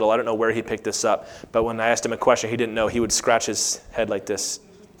he was little, I don't know where he picked this up, but when I asked him a question he didn't know, he would scratch his head like this.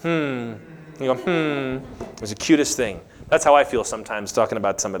 You go, It was the cutest thing. That's how I feel sometimes talking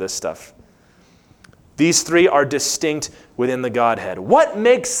about some of this stuff. These three are distinct within the Godhead. What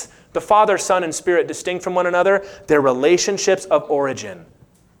makes the Father, Son, and Spirit distinct from one another? Their relationships of origin,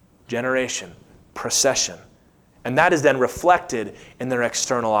 generation, procession. And that is then reflected in their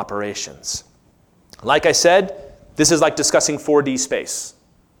external operations. Like I said, this is like discussing 4D space.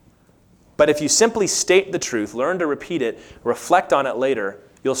 But if you simply state the truth, learn to repeat it, reflect on it later,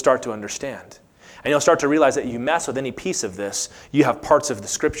 you'll start to understand. And you'll start to realize that you mess with any piece of this, you have parts of the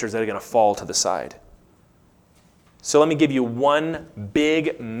Scriptures that are going to fall to the side. So let me give you one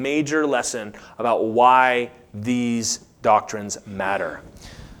big, major lesson about why these doctrines matter.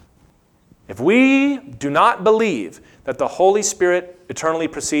 If we do not believe that the Holy Spirit eternally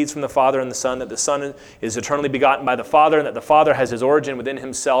proceeds from the Father and the Son, that the Son is eternally begotten by the Father, and that the Father has his origin within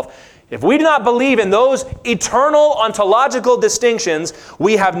himself, if we do not believe in those eternal ontological distinctions,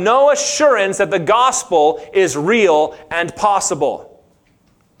 we have no assurance that the gospel is real and possible.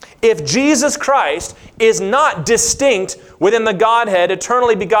 If Jesus Christ is not distinct within the Godhead,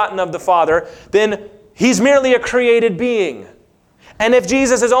 eternally begotten of the Father, then he's merely a created being. And if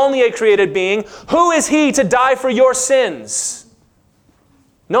Jesus is only a created being, who is he to die for your sins?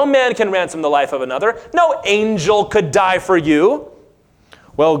 No man can ransom the life of another. No angel could die for you.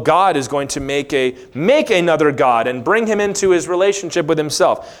 Well, God is going to make another God and bring him into his relationship with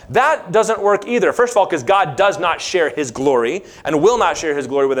himself. That doesn't work either. First of all, because God does not share his glory and will not share his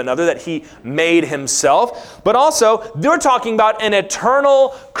glory with another that he made himself. But also, they're talking about an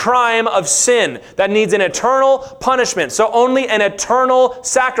eternal crime of sin that needs an eternal punishment. So only an eternal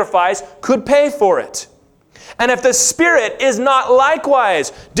sacrifice could pay for it. And if the Spirit is not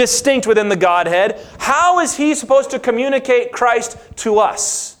likewise distinct within the Godhead, how is he supposed to communicate Christ to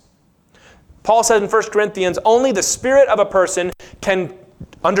us? Paul says in 1 Corinthians, only the spirit of a person can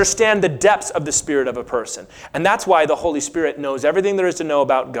understand the depths of the spirit of a person. And that's why the Holy Spirit knows everything there is to know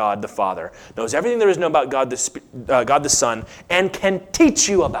about God the Father, knows everything there is to know about God the Son, and can teach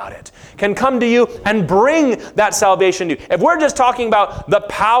you about it, can come to you and bring that salvation to you. If we're just talking about the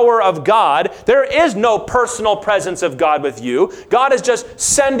power of God, there is no personal presence of God with you. God is just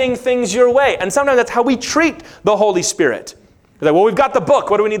sending things your way. And sometimes that's how we treat the Holy Spirit. Like, well, we've got the book.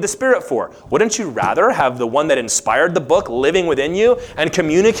 What do we need the Spirit for? Wouldn't you rather have the one that inspired the book living within you and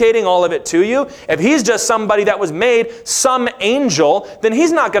communicating all of it to you? If he's just somebody that was made, some angel, then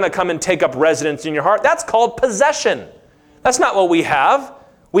he's not going to come and take up residence in your heart. That's called possession. That's not what we have.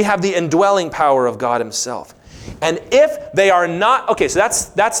 We have the indwelling power of God himself. And if they are not, okay, so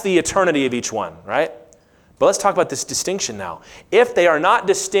that's the eternity of each one, right? But let's talk about this distinction now. If they are not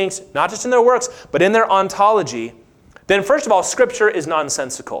distinct, not just in their works, but in their ontology, then first of all, Scripture is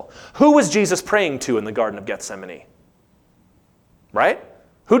nonsensical. Who was Jesus praying to in the Garden of Gethsemane? Right?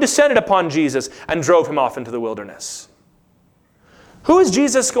 Who descended upon Jesus and drove him off into the wilderness? Who is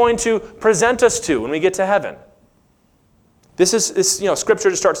Jesus going to present us to when we get to heaven?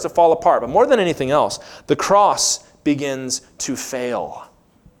 Scripture just starts to fall apart. But more than anything else, the cross begins to fail.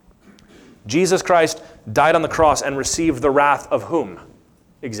 Jesus Christ died on the cross and received the wrath of whom?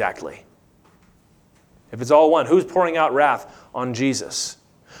 Exactly. If it's all one, who's pouring out wrath on Jesus?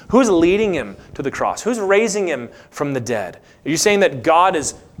 Who's leading him to the cross? Who's raising him from the dead? Are you saying that God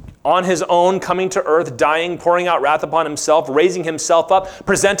is on his own coming to earth, dying, pouring out wrath upon himself, raising himself up,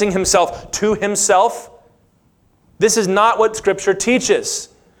 presenting himself to himself? This is not what Scripture teaches.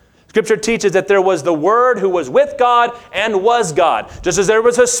 Scripture teaches that there was the Word who was with God and was God, just as there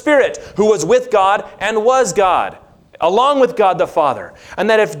was a Spirit who was with God and was God, along with God the Father. And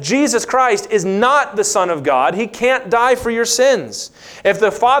that if Jesus Christ is not the Son of God, he can't die for your sins. If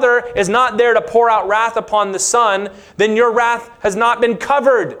the Father is not there to pour out wrath upon the Son, then your wrath has not been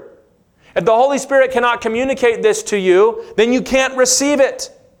covered. If the Holy Spirit cannot communicate this to you, then you can't receive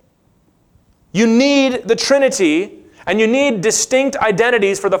it. You need the Trinity, and you need distinct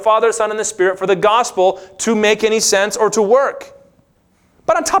identities for the Father, Son, and the Spirit for the gospel to make any sense or to work.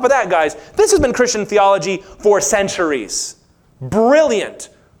 But on top of that, guys, this has been Christian theology for centuries. Brilliant,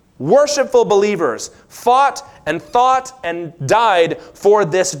 worshipful believers fought and thought and died for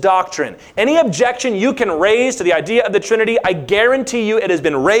this doctrine. Any objection you can raise to the idea of the Trinity, I guarantee you it has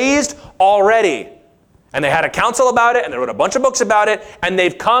been raised already. And they had a council about it, and they wrote a bunch of books about it, and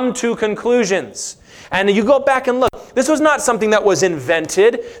they've come to conclusions. And you go back and look, this was not something that was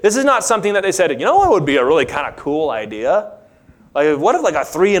invented. This is not something that they said, you know what would be a really kind of cool idea? Like, what if like a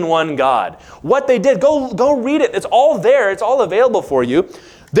 3-in-1 God? What they did, go read it. It's all there. It's all available for you.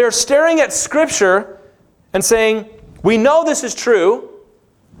 They're staring at Scripture and saying, we know this is true.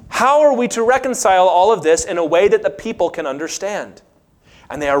 How are we to reconcile all of this in a way that the people can understand?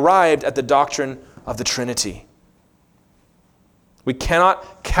 And they arrived at the doctrine of the Trinity. We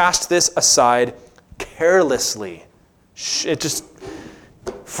cannot cast this aside carelessly. It just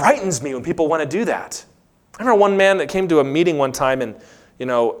frightens me when people want to do that. I remember one man that came to a meeting one time and,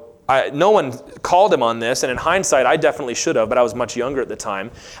 no one called him on this, and in hindsight, I definitely should have, but I was much younger at the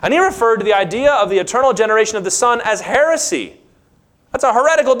time. And he referred to the idea of the eternal generation of the Son as heresy. That's a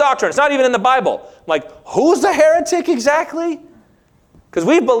heretical doctrine. It's not even in the Bible. I'm like, who's the heretic exactly? Because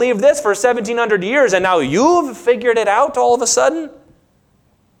we've believed this for 1,700 years, and now you've figured it out all of a sudden?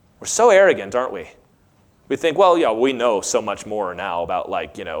 We're so arrogant, aren't we? We think, well, yeah, we know so much more now about,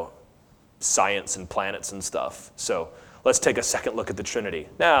 science and planets and stuff. So let's take a second look at the Trinity.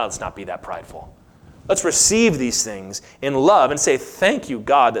 Now, let's not be that prideful. Let's receive these things in love and say, thank you,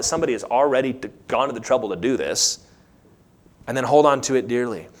 God, that somebody has already gone to the trouble to do this, and then hold on to it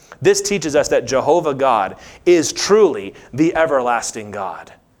dearly. This teaches us that Jehovah God is truly the everlasting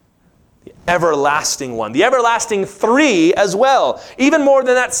God. The everlasting one. The everlasting three as well. Even more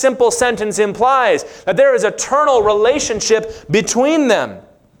than that simple sentence implies, that there is eternal relationship between them.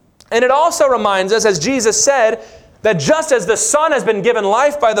 And it also reminds us, as Jesus said, that just as the Son has been given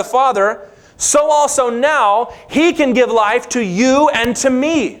life by the Father, so also now He can give life to you and to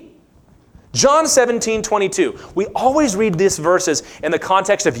me. John 17:22. We always read these verses in the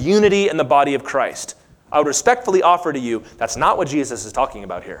context of unity in the body of Christ. I would respectfully offer to you, that's not what Jesus is talking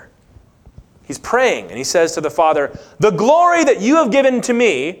about here. He's praying, and He says to the Father, "The glory that you have given to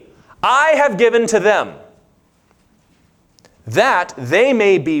me, I have given to them, that they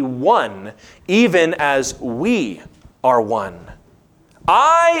may be one, even as we are one.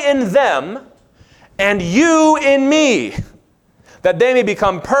 I in them, and you in me, that they may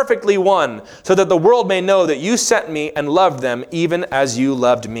become perfectly one, so that the world may know that you sent me and loved them, even as you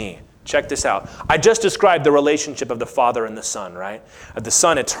loved me." Check this out. I just described the relationship of the Father and the Son, right? Of the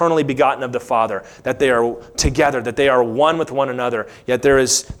Son eternally begotten of the Father, that they are together, that they are one with one another, yet there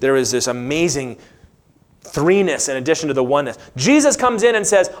is this amazing threeness in addition to the oneness. Jesus comes in and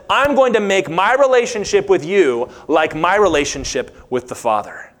says, I'm going to make my relationship with you like my relationship with the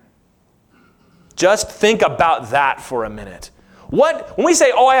Father. Just think about that for a minute. When we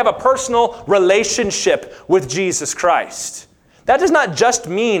say, I have a personal relationship with Jesus Christ, that does not just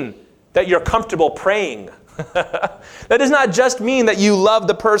mean that you're comfortable praying. That does not just mean that you love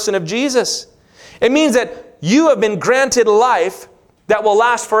the person of Jesus. It means that you have been granted life that will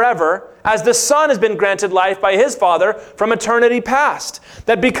last forever, as the Son has been granted life by His Father from eternity past.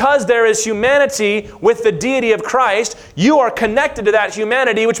 That because there is humanity with the deity of Christ, you are connected to that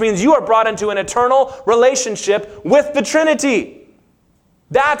humanity, which means you are brought into an eternal relationship with the Trinity.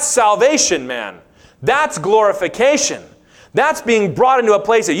 That's salvation, man. That's glorification. That's being brought into a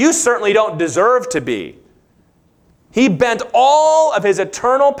place that you certainly don't deserve to be. He bent all of His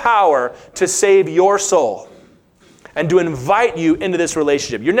eternal power to save your soul and to invite you into this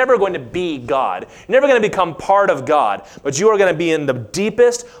relationship. You're never going to be God. You're never going to become part of God, but you are going to be in the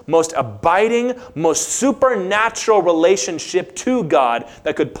deepest, most abiding, most supernatural relationship to God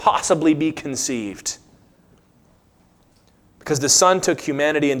that could possibly be conceived. Because the Son took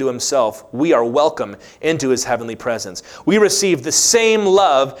humanity into Himself, we are welcome into His heavenly presence. We receive the same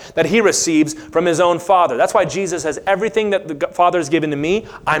love that He receives from His own Father. That's why Jesus says, everything that the Father has given to me,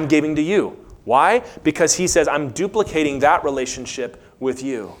 I'm giving to you. Why? Because He says, I'm duplicating that relationship with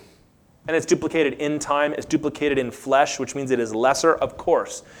you. And it's duplicated in time, it's duplicated in flesh, which means it is lesser, of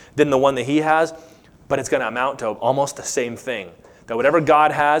course, than the one that He has, but it's going to amount to almost the same thing. That whatever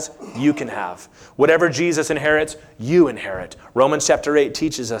God has, you can have. Whatever Jesus inherits, you inherit. Romans chapter 8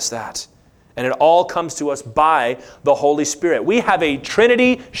 teaches us that. And it all comes to us by the Holy Spirit. We have a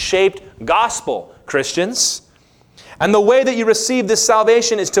Trinity-shaped gospel, Christians. And the way that you receive this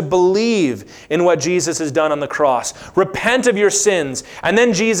salvation is to believe in what Jesus has done on the cross. Repent of your sins. And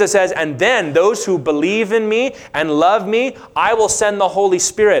then Jesus says, and then those who believe in me and love me, I will send the Holy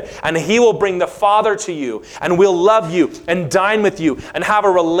Spirit. And He will bring the Father to you. And will love you and dine with you and have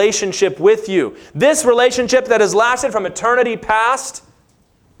a relationship with you. This relationship that has lasted from eternity past,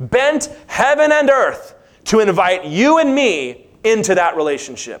 bent heaven and earth to invite you and me into that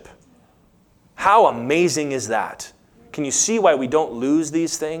relationship. How amazing is that? Can you see why we don't lose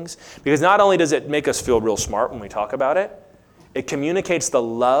these things? Because not only does it make us feel real smart when we talk about it, it communicates the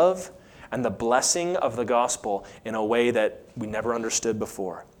love and the blessing of the gospel in a way that we never understood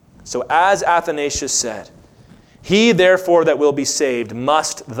before. So as Athanasius said, he therefore that will be saved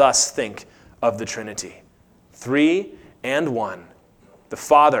must thus think of the Trinity. 3 and 1. The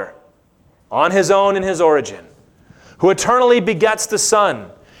Father, on His own in His origin, who eternally begets the Son,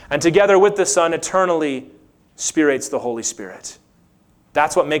 and together with the Son eternally spirates the Holy Spirit.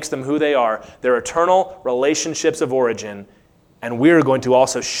 That's what makes them who they are. They're eternal relationships of origin, and we're going to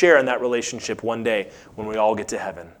also share in that relationship one day when we all get to heaven.